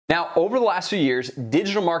Now, over the last few years,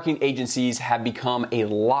 digital marketing agencies have become a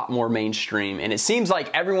lot more mainstream, and it seems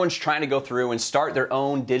like everyone's trying to go through and start their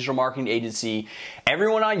own digital marketing agency.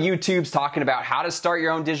 Everyone on YouTube's talking about how to start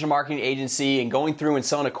your own digital marketing agency and going through and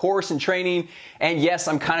selling a course and training. And yes,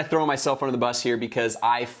 I'm kind of throwing myself under the bus here because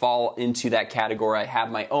I fall into that category. I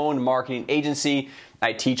have my own marketing agency.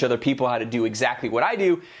 I teach other people how to do exactly what I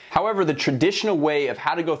do. However, the traditional way of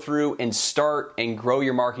how to go through and start and grow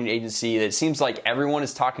your marketing agency that it seems like everyone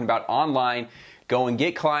is talking about online, go and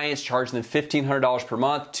get clients, charge them $1,500 per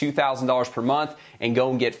month, $2,000 per month, and go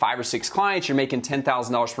and get 5 or 6 clients, you're making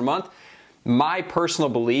 $10,000 per month. My personal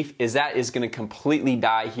belief is that is going to completely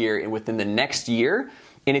die here within the next year.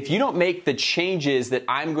 And if you don't make the changes that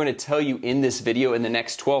I'm going to tell you in this video in the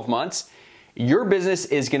next 12 months, your business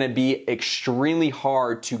is going to be extremely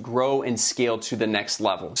hard to grow and scale to the next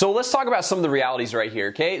level. So let's talk about some of the realities right here,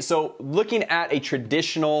 okay? So looking at a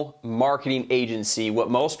traditional marketing agency, what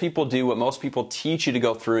most people do, what most people teach you to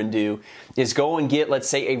go through and do is go and get, let's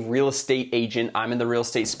say, a real estate agent. I'm in the real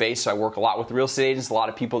estate space, so I work a lot with real estate agents. A lot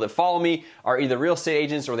of people that follow me are either real estate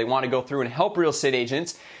agents or they want to go through and help real estate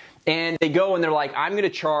agents. And they go and they're like, I'm going to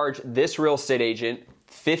charge this real estate agent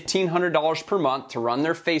 $1,500 per month to run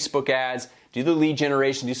their Facebook ads, do the lead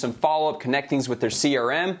generation, do some follow-up, connect things with their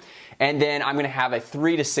CRM, and then I'm gonna have a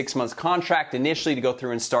 3 to 6 month contract initially to go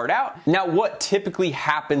through and start out. Now, what typically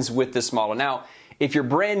happens with this model? Now, if you're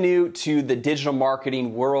brand new to the digital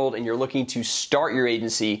marketing world and you're looking to start your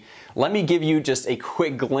agency, let me give you just a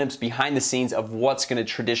quick glimpse behind the scenes of what's gonna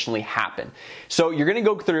traditionally happen. So you're gonna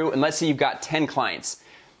go through and let's say you've got 10 clients.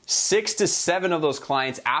 6 to 7 of those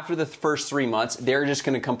clients after the first 3 months, they're just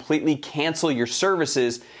gonna completely cancel your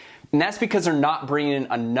services. And that's because they're not bringing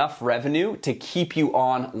in enough revenue to keep you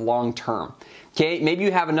on long term. Okay, maybe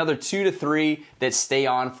you have another 2 to 3 that stay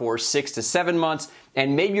on for 6 to 7 months,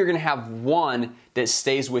 and maybe you're gonna have 1 that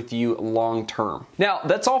stays with you long term. Now,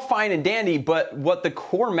 that's all fine and dandy, but what the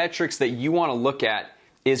core metrics that you wanna look at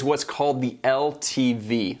is what's called the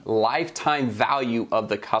LTV, lifetime value of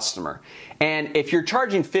the customer. And if you're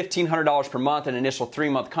charging $1,500 per month, an initial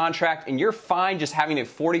 3-month contract, and you're fine just having a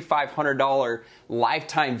 $4,500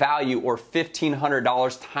 lifetime value or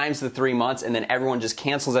 $1,500 times the 3 months, and then everyone just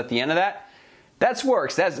cancels at the end of that, that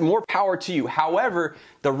works. That's more power to you. However,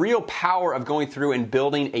 the real power of going through and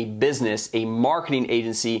building a business, a marketing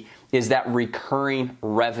agency, is that recurring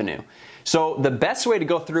revenue. So the best way to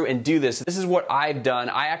go through and do this is what I've done.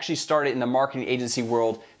 I actually started in the marketing agency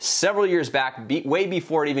world several years back, way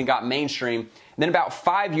before it even got mainstream. And then about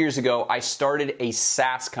 5 years ago, I started a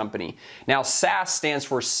SaaS company. Now, SaaS stands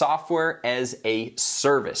for Software as a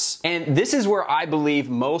Service. And this is where I believe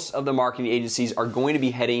most of the marketing agencies are going to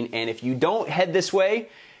be heading. And if you don't head this way,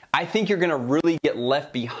 I think you're gonna really get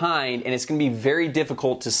left behind and it's gonna be very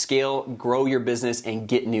difficult to scale, grow your business, and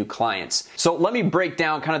get new clients. So let me break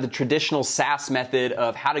down kind of the traditional SaaS method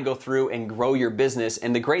of how to go through and grow your business.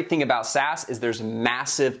 And the great thing about SaaS is there's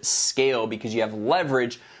massive scale because you have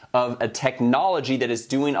leverage of a technology that is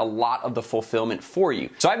doing a lot of the fulfillment for you.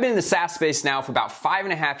 So I've been in the SaaS space now for about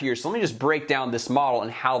 5.5 years. So let me just break down this model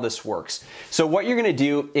and how this works. So what you're gonna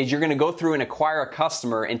do is you're gonna go through and acquire a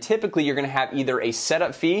customer, and typically you're gonna have either a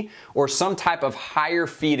setup fee or some type of higher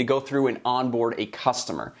fee to go through and onboard a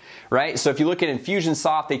customer, right? So if you look at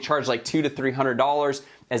Infusionsoft, they charge like $200 to $300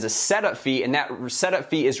 as a setup fee, and that setup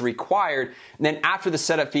fee is required. And then after the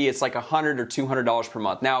setup fee, it's like $100 or $200 per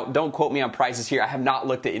month. Now, don't quote me on prices here. I have not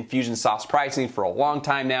looked at Infusionsoft's pricing for a long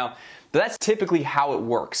time now, but that's typically how it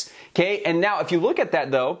works, okay? And now if you look at that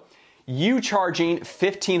though, you charging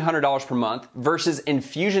 $1,500 per month versus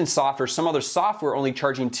Infusionsoft or some other software only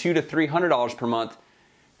charging $200 to $300 per month,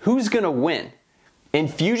 who's gonna win?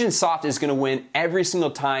 Infusionsoft is gonna win every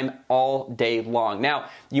single time all day long. Now,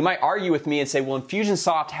 you might argue with me and say, well,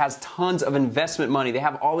 Infusionsoft has tons of investment money. They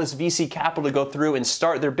have all this VC capital to go through and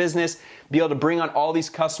start their business, be able to bring on all these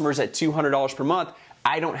customers at $200 per month.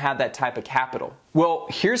 I don't have that type of capital. Well,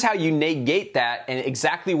 here's how you negate that and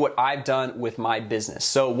exactly what I've done with my business.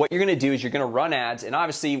 So what you're gonna do is you're gonna run ads, and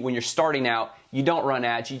obviously when you're starting out, you don't run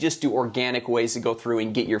ads, you just do organic ways to go through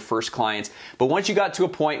and get your first clients. But once you got to a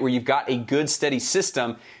point where you've got a good steady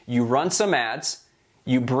system, you run some ads,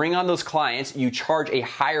 you bring on those clients, you charge a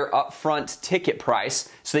higher upfront ticket price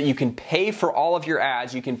so that you can pay for all of your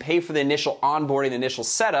ads, you can pay for the initial onboarding, the initial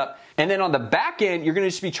setup, and then on the back end, you're gonna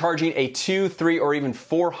just be charging a $200, $300, or even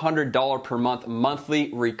 $400 per month monthly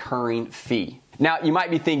recurring fee. Now, you might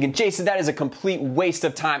be thinking, Jason, that is a complete waste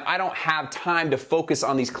of time. I don't have time to focus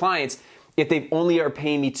on these clients if they only are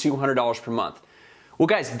paying me $200 per month. Well,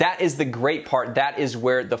 guys, that is the great part. That is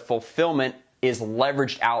where the fulfillment is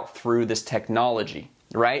leveraged out through this technology.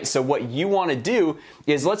 right? So what you want to do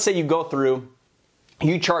is, let's say you go through,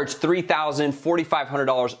 you charge $3,000,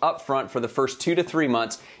 $4,500 upfront for the first 2 to 3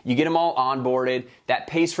 months. You get them all onboarded. That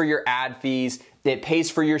pays for your ad fees. It pays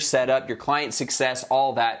for your setup, your client success,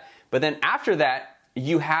 all that. But then after that,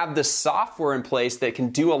 you have the software in place that can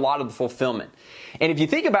do a lot of the fulfillment. And if you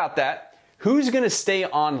think about that, who's going to stay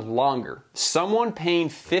on longer? Someone paying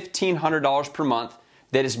 $1,500 per month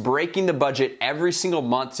that is breaking the budget every single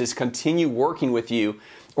month to continue working with you,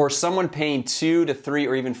 or someone paying $200 to $300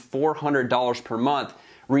 or even $400 per month,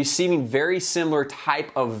 receiving very similar type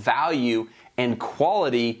of value and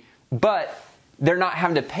quality, but they're not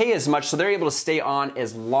having to pay as much, so they're able to stay on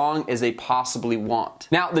as long as they possibly want.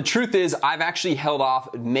 Now, the truth is, I've actually held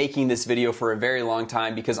off making this video for a very long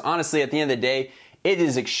time because honestly, at the end of the day, it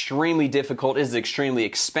is extremely difficult, it is extremely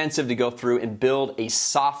expensive to go through and build a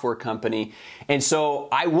software company. And so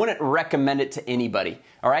I wouldn't recommend it to anybody,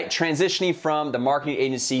 all right? Transitioning from the marketing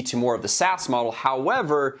agency to more of the SaaS model.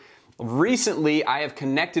 However, recently I have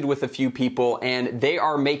connected with a few people and they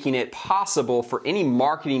are making it possible for any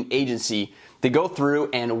marketing agency to go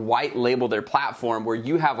through and white label their platform where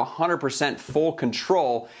you have 100% full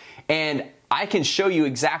control, and I can show you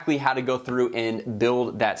exactly how to go through and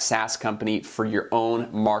build that SaaS company for your own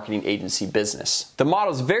marketing agency business. The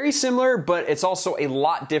model is very similar, but it's also a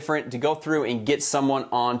lot different to go through and get someone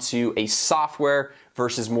onto a software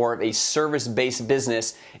versus more of a service-based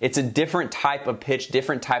business. It's a different type of pitch,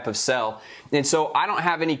 different type of sell. And so I don't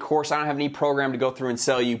have any course, I don't have any program to go through and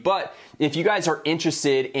sell you, but if you guys are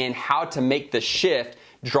interested in how to make the shift,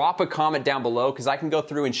 drop a comment down below because I can go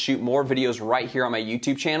through and shoot more videos right here on my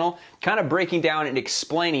YouTube channel, kind of breaking down and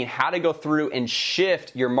explaining how to go through and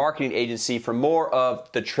shift your marketing agency from more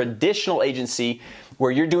of the traditional agency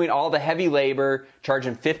where you're doing all the heavy labor,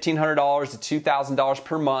 charging $1,500 to $2,000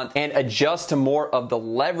 per month, and adjust to more of the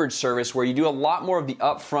leverage service where you do a lot more of the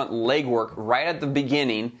upfront legwork right at the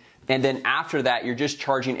beginning. And then after that, you're just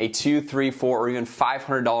charging a $200, $300, $400, or even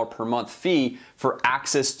 $500 per month fee for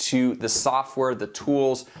access to the software, the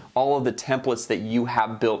tools, all of the templates that you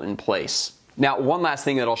have built in place. Now, one last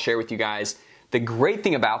thing that I'll share with you guys. The great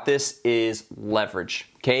thing about this is leverage,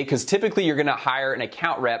 okay? Because typically you're gonna hire an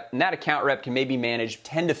account rep, and that account rep can maybe manage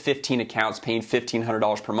 10 to 15 accounts paying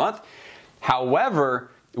 $1,500 per month.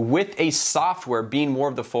 However, with a software being more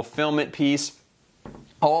of the fulfillment piece,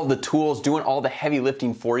 all of the tools, doing all the heavy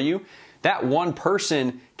lifting for you, that one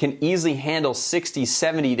person can easily handle 60,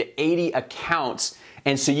 70 to 80 accounts.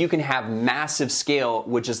 And so you can have massive scale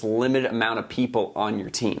with just limited amount of people on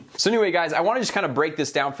your team. So anyway, guys, I want to just kind of break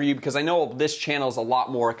this down for you because I know this channel is a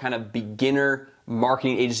lot more kind of beginner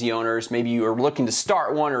marketing agency owners. Maybe you are looking to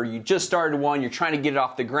start one or you just started one, you're trying to get it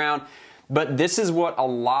off the ground. But this is what a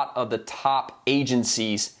lot of the top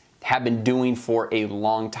agencies have been doing for a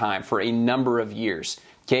long time, for a number of years.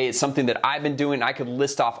 Okay, it's something that I've been doing. I could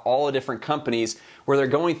list off all the different companies where they're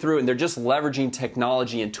going through and they're just leveraging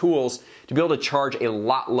technology and tools to be able to charge a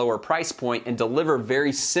lot lower price point and deliver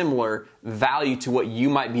very similar value to what you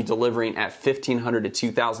might be delivering at $1,500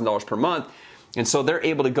 to $2,000 per month. And so they're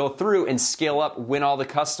able to go through and scale up, win all the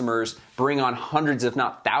customers, bring on hundreds if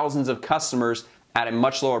not thousands of customers at a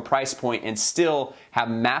much lower price point and still have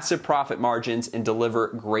massive profit margins and deliver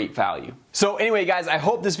great value. So anyway, guys, I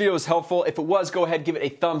hope this video was helpful. If it was, go ahead, give it a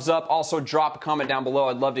thumbs up. Also, drop a comment down below.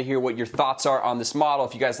 I'd love to hear what your thoughts are on this model.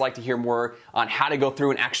 If you guys like to hear more on how to go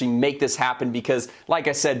through and actually make this happen, because like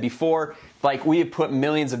I said before, like we have put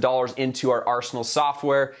millions of dollars into our Arsenal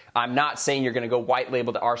software. I'm not saying you're gonna go white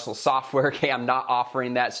label the Arsenal software, okay? I'm not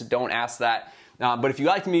offering that, so don't ask that. But if you'd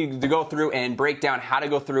like me to go through and break down how to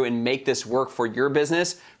go through and make this work for your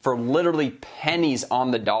business for literally pennies on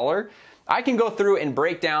the dollar, I can go through and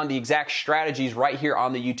break down the exact strategies right here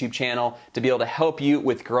on the YouTube channel to be able to help you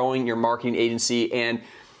with growing your marketing agency. And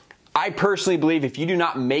I personally believe if you do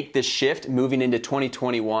not make this shift moving into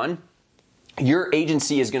 2021, your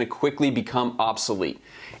agency is going to quickly become obsolete.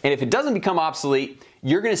 And if it doesn't become obsolete,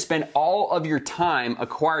 you're going to spend all of your time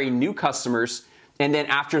acquiring new customers. And then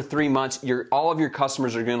after 3 months, all of your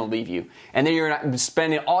customers are gonna leave you. And then you're not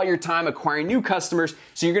spending all your time acquiring new customers,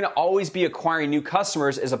 so you're gonna always be acquiring new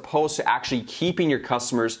customers as opposed to actually keeping your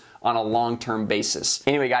customers on a long-term basis.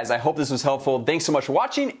 Anyway, guys, I hope this was helpful. Thanks so much for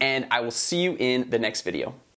watching, and I will see you in the next video.